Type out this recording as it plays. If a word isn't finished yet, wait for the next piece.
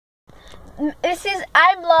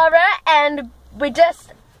I'm Laura, and we're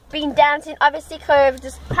just been dancing, obviously,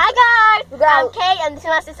 because hi guys, I'm Kate, and this is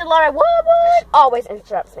my sister Laura. Woo woo! She always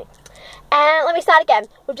interrupts me. And let me start again.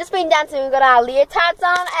 We've just been dancing. We've got our leotards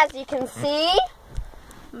on, as you can see.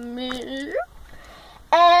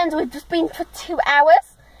 And we've just been for 2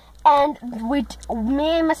 hours, and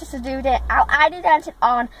me and my sister do that. I do dancing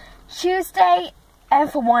on Tuesday and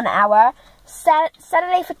for 1 hour,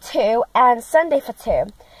 Saturday for 2, and Sunday for 2.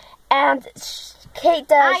 And Kate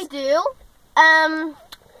does. I do.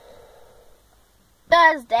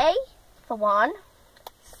 Thursday for 1,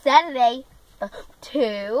 Saturday for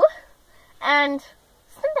 2, and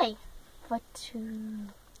Sunday for 2.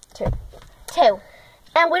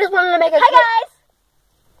 And we just wanted to make a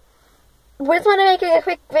We just want to make a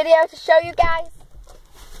quick video to show you guys.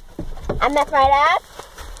 And that's my dad.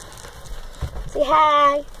 Say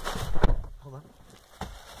hi. Hold on.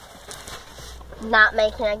 Not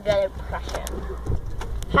making a good impression.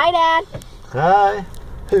 Hi, Dad. Hi.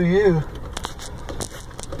 Who are you?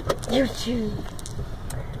 YouTube.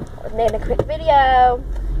 I was making a quick video.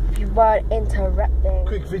 If you weren't interrupting.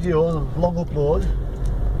 Quick video on a long upload.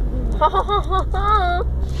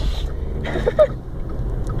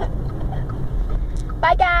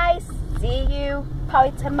 Bye guys. See you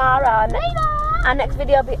probably tomorrow. Our next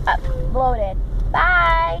video will be uploaded.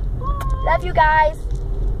 Bye. Love you guys.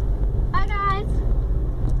 Bye guys.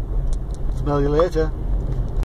 Smell you later.